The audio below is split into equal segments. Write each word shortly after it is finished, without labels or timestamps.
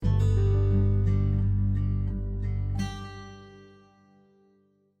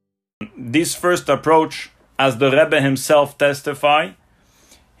This first approach, as the Rebbe himself testified,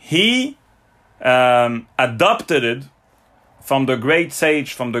 he adopted it from the great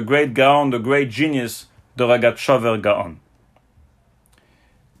sage, from the great Gaon, the great genius, the Rogatchover Gaon.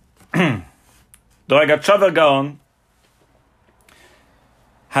 The Rogatchover Gaon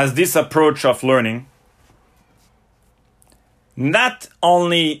has this approach of learning, not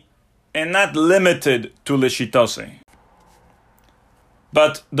only and not limited to Leshitatei,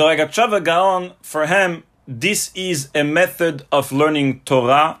 but the Rogatchover Gaon, for him, this is a method of learning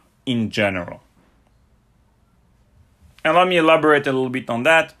Torah in general. And let me elaborate a little bit on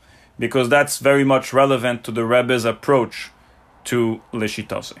that, because that's very much relevant to the Rebbe's approach to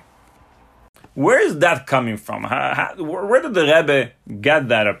Leshitatei. Where is that coming from? Where did the Rebbe get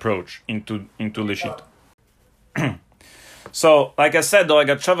that approach into Leshitatei? So, like I said, the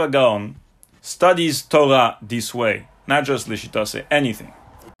Rogatchover Gaon studies Torah this way, not just Leshitatei, anything.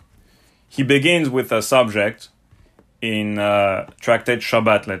 He begins with a subject in Tractate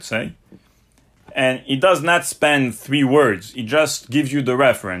Shabbat, let's say, and he does not spend 3 words. He just gives you the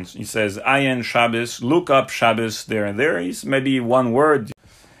reference. He says, Ayin Shabbos, look up Shabbos there and there. It's maybe 1 word.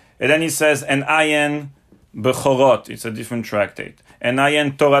 And then he says, and Ayin Bechorot, it's a different tractate. And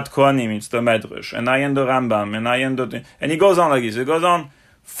Ayin Torat Kohanim, it's the Medrash. And Ayin the Rambam, and Ayin the... And he goes on like this. It goes on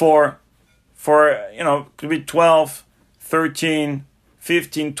for could be 12, 13,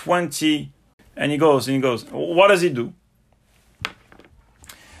 15, 20, and he goes. What does he do?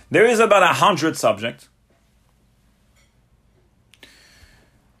 There is about 100 subjects,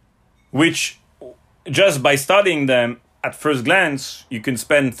 which just by studying them at first glance, you can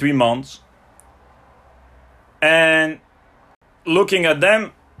spend 3 months. And looking at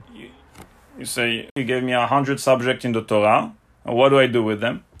them, you say, you gave me 100 subjects in the Torah, and what do I do with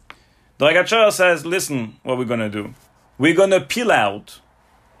them? The Rogatchover says, listen, what we're going to do. We're going to peel out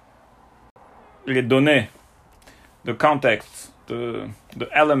les données, the context, the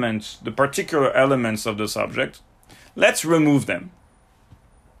elements, the particular elements of the subject. Let's remove them.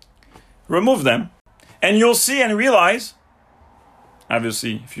 Remove them. And you'll see and realize,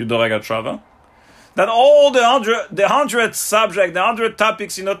 obviously, if you do Rogatchover, that all the 100 subjects, the 100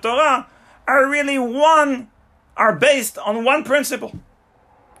 topics in the Torah are based on one principle.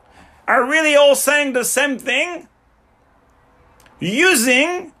 Are really all saying the same thing,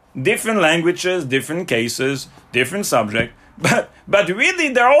 using different languages, different cases, different subject, but really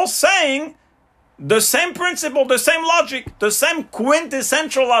they're all saying the same principle, the same logic, the same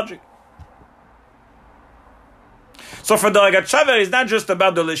quintessential logic. So for the Rogatchover, it's not just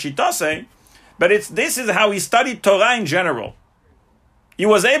about the Leshitatei, but this is how he studied Torah in general. He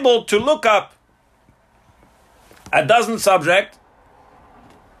was able to look up a dozen subjects,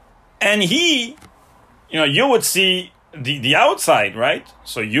 and you would see the outside, right?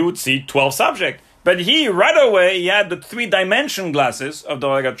 So you would see 12 subjects. But he had the 3-dimension glasses of the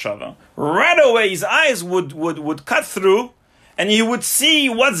Rogatchover. Right away, his eyes would cut through, and he would see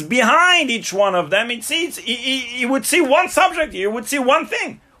what's behind each one of them. He would see one subject, he would see one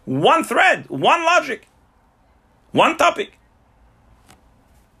thing, one thread, one logic, one topic.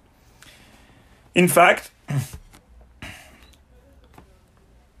 In fact,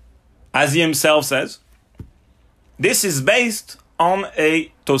 as he himself says, this is based on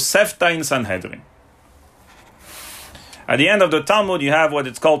a Tosefta in Sanhedrin. At the end of the Talmud, you have what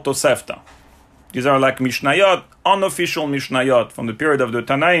it's called Tosefta. These are like Mishnayot, unofficial Mishnayot from the period of the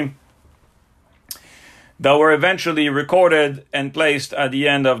Tanaim, that were eventually recorded and placed at the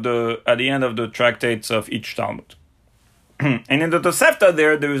end of the tractates of each Talmud. And in the Tosefta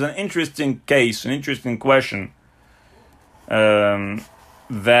there is an interesting case, an interesting question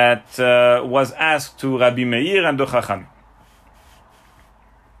that was asked to Rabbi Meir and the Chachamim.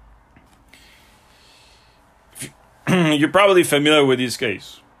 You're probably familiar with this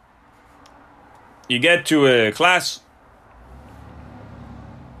case. You get to a class,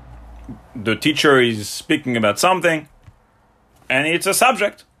 the teacher is speaking about something, and it's a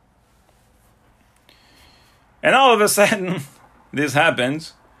subject. And all of a sudden, this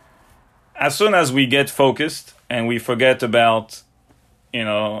happens. As soon as we get focused and we forget about,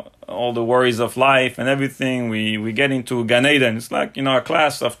 all the worries of life and everything, we get into Gan Eden. It's like, a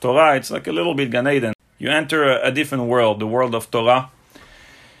class of Torah, it's like a little bit Gan Eden. You enter a different world, the world of Torah.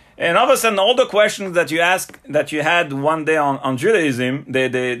 And all of a sudden, all the questions that you had one day on Judaism,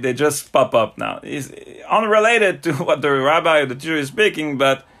 they just pop up now. It's unrelated to what the rabbi or the teacher is speaking,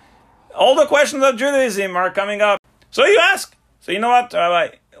 but all the questions of Judaism are coming up. So you ask. So you know what,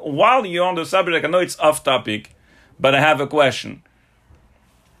 Rabbi, while you're on the subject, I know it's off topic, but I have a question.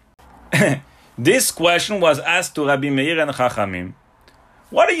 This question was asked to Rabbi Meir and Chachamim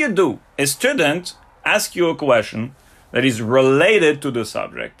What do? A student asks you a question that is related to the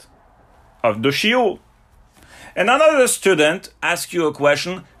subject of the shiur. And another student asks you a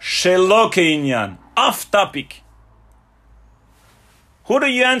question, shelo keinyan, off topic. Who do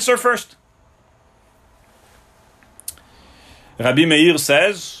you answer first? Rabbi Meir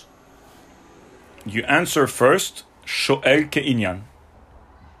says, you answer first, shoel keinyan.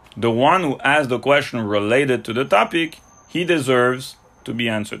 The one who asks the question related to the topic, he deserves to be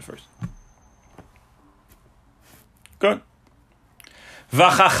answered first. Good.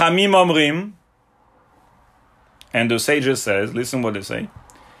 V'chachamim omrim, and the sages says, listen what they say.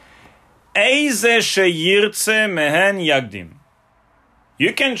 Eize sheyirtze mehen yagdim.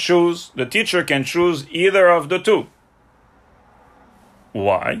 You can choose, the teacher can choose either of the two.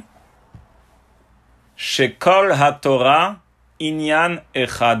 Why? Shekol haTorah inyan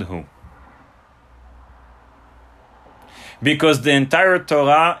echad hu. Because the entire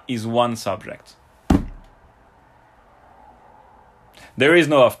Torah is one subject. There is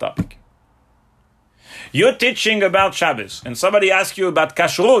no off topic. You're teaching about Shabbos, and somebody asks you about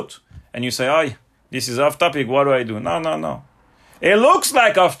kashrut, and you say, oh, this is off topic, what do I do? No. It looks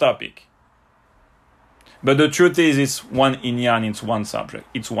like off topic. But the truth is, it's one inyan, it's one subject,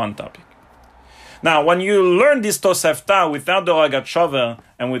 it's one topic. Now, when you learn this Tosefta without the Rogatchover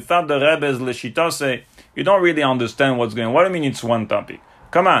and without the Rebbe's Leshitatei, you don't really understand what's going on. What do you mean it's one topic?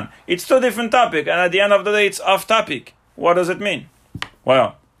 Come on, it's two different topics, and at the end of the day, it's off topic. What does it mean?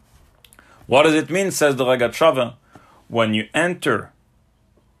 Well, what does it mean, says the Rogatchover, when you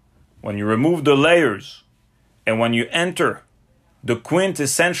remove the layers, and when you enter the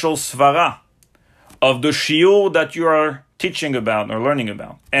quintessential svara of the shiur that you are teaching about or learning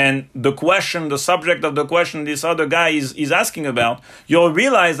about, and the question, the subject of the question this other guy is asking about, you'll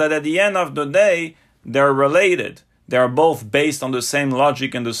realize that at the end of the day, they're related. They are both based on the same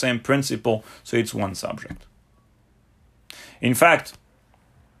logic and the same principle, so it's one subject. In fact,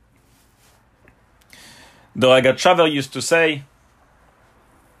 the Rogatchover used to say,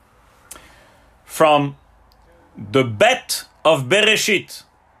 from the bet of Bereshit,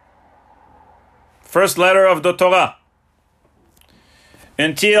 first letter of the Torah,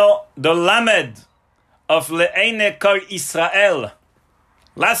 until the lamed of Le'ene Kol Israel,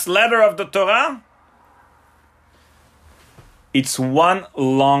 last letter of the Torah, it's one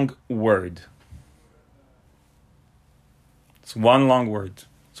long word. It's one long word.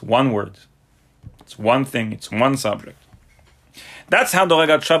 It's one word. It's one thing. It's one subject. That's how the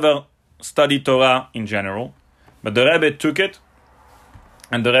Rogatchover studied Torah in general. But the Rebbe took it,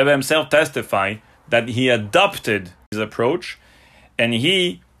 and the Rebbe himself testified that he adopted his approach, and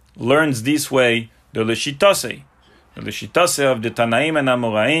he learns this way the Leshitatei. The Leshitatei of the Tanaim and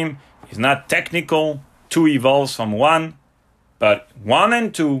Amoraim is not technical. Two evolves from one, but one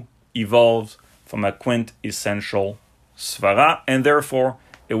and two evolves from a quintessential svara, and therefore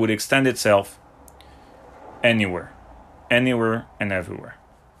it would extend itself anywhere and everywhere.